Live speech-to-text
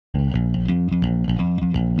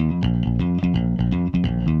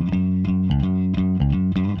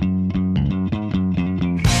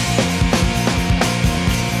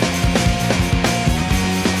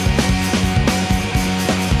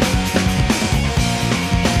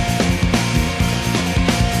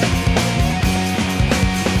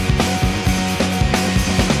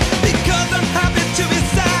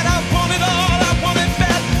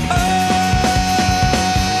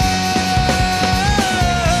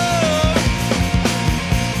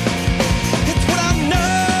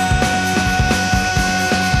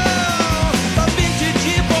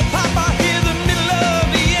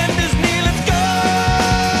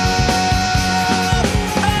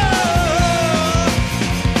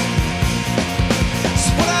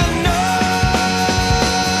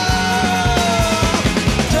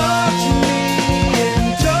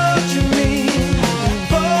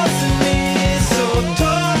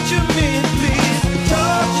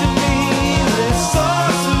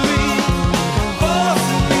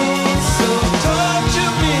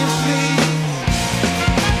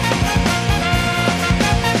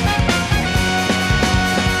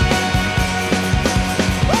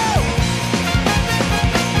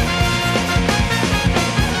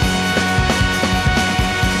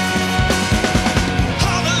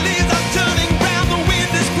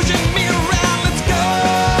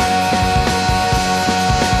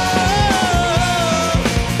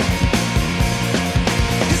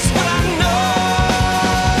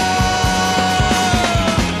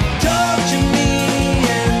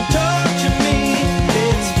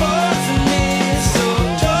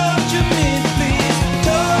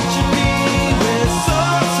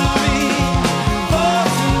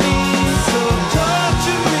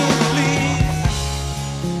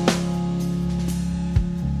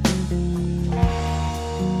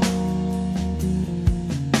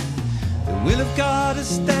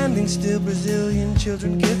standing still, Brazilian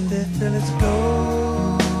children get their fill. Let's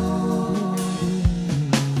go.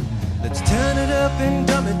 Let's turn it up and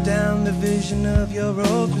dumb it down. The vision of your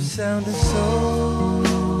ultrasound is soul.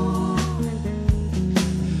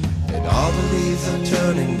 And all the leaves are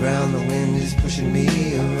turning brown. The wind is pushing me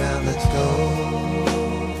around. Let's go.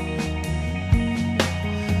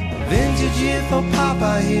 Vintage year for Pop,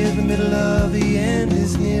 I hear the middle of the end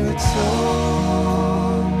is near. It's so